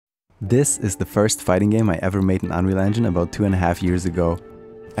This is the first fighting game I ever made in Unreal Engine about 2.5 years ago.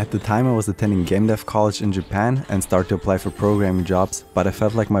 At the time I was attending game dev college in Japan and started to apply for programming jobs, but I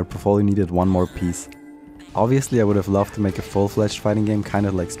felt like my portfolio needed one more piece. Obviously I would have loved to make a full-fledged fighting game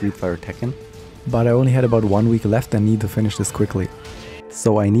kinda like Street Fighter Tekken, but I only had about 1 week left and need to finish this quickly.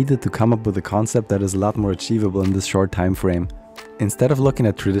 So I needed to come up with a concept that is a lot more achievable in this short time frame. Instead of looking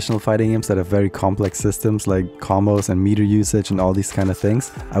at traditional fighting games that have very complex systems like combos and meter usage and all these kind of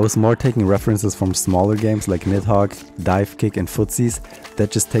things, I was more taking references from smaller games like Nidhogg, Dive Kick and Footsies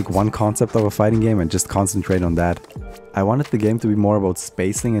that just take one concept of a fighting game and just concentrate on that. I wanted the game to be more about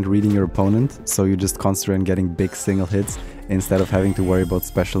spacing and reading your opponent, so you just concentrate on getting big single hits instead of having to worry about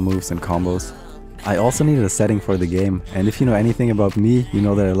special moves and combos. I also needed a setting for the game, and if you know anything about me, you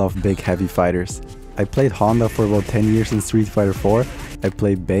know that I love big heavy fighters. I played Honda for about 10 years in Street Fighter 4, I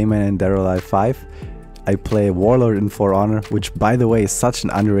played Bayman in Dead or Alive 5, I play Warlord in For Honor, which by the way is such an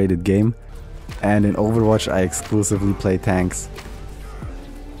underrated game, and in Overwatch I exclusively play tanks.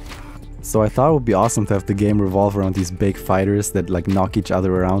 So I thought it would be awesome to have the game revolve around these big fighters that like knock each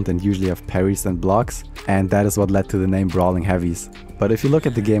other around and usually have parries and blocks, and that is what led to the name Brawling Heavies. But if you look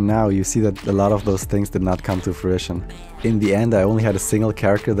at the game now, you see that a lot of those things did not come to fruition. In the end, I only had a single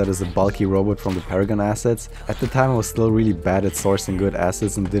character that is a bulky robot from the Paragon assets. At the time I was still really bad at sourcing good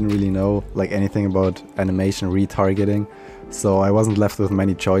assets and didn't really know like anything about animation retargeting, so I wasn't left with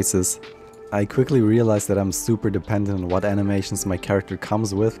many choices. I quickly realized that I'm super dependent on what animations my character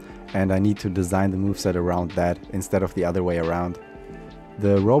comes with, and I need to design the moveset around that instead of the other way around.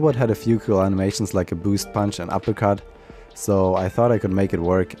 The robot had a few cool animations like a boost punch and uppercut, so I thought I could make it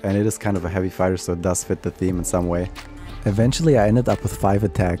work, and it is kind of a heavy fighter, so it does fit the theme in some way. Eventually I ended up with 5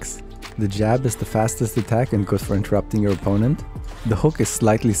 attacks. The jab is the fastest attack and good for interrupting your opponent. The hook is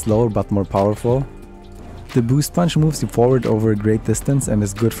slightly slower but more powerful. The boost punch moves you forward over a great distance and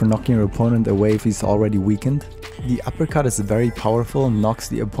is good for knocking your opponent away if he's already weakened. The uppercut is very powerful and knocks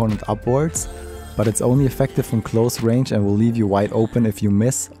the opponent upwards, but it's only effective from close range and will leave you wide open if you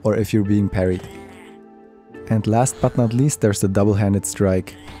miss or if you're being parried. And last but not least, there's the double-handed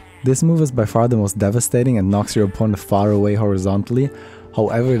strike. This move is by far the most devastating and knocks your opponent far away horizontally,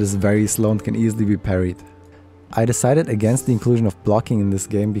 however it is very slow and can easily be parried. I decided against the inclusion of blocking in this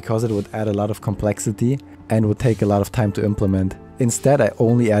game because it would add a lot of complexity and would take a lot of time to implement. Instead I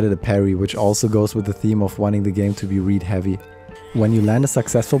only added a parry, which also goes with the theme of wanting the game to be read heavy. When you land a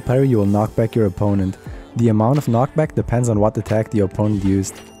successful parry you will knock back your opponent. The amount of knockback depends on what attack the opponent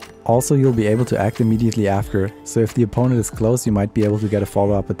used. Also you'll be able to act immediately after, so if the opponent is close you might be able to get a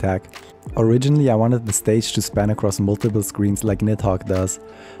follow-up attack. Originally I wanted the stage to span across multiple screens like Nidhogg does.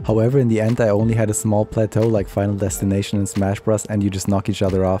 However in the end I only had a small plateau like Final Destination in Smash Bros and you just knock each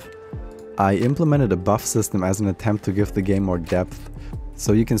other off. I implemented a buff system as an attempt to give the game more depth,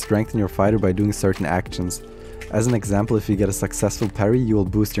 so you can strengthen your fighter by doing certain actions. As an example, if you get a successful parry, you will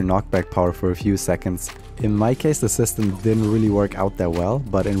boost your knockback power for a few seconds. In my case the system didn't really work out that well,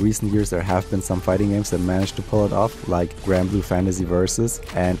 but in recent years there have been some fighting games that managed to pull it off, like Granblue Fantasy Versus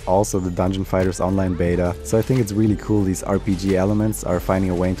and also the Dungeon Fighters Online beta, so I think it's really cool these RPG elements are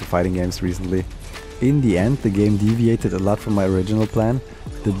finding a way into fighting games recently. In the end, the game deviated a lot from my original plan,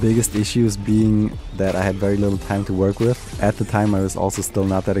 the biggest issues being that I had very little time to work with. At the time I was also still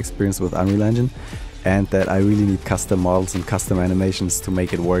not that experienced with Unreal Engine, and that I really need custom models and custom animations to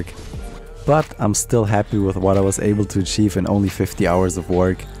make it work. But I'm still happy with what I was able to achieve in only 50 hours of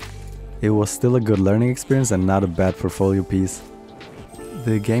work. It was still a good learning experience and not a bad portfolio piece.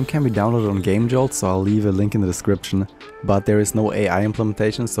 The game can be downloaded on GameJolt, so I'll leave a link in the description, but there is no AI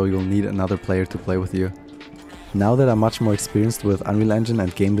implementation, so you'll need another player to play with you. Now that I'm much more experienced with Unreal Engine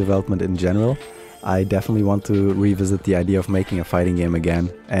and game development in general, I definitely want to revisit the idea of making a fighting game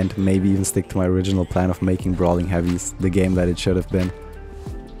again, and maybe even stick to my original plan of making Brawling Heavies, the game that it should have been.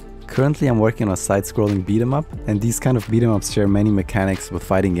 Currently I'm working on a side-scrolling beat-em-up, and these kind of beat-em-ups share many mechanics with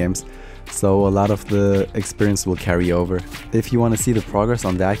fighting games, so a lot of the experience will carry over. If you want to see the progress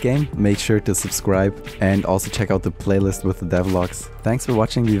on that game, make sure to subscribe and also check out the playlist with the devlogs. Thanks for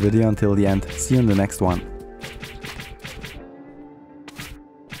watching the video until the end, see you in the next one.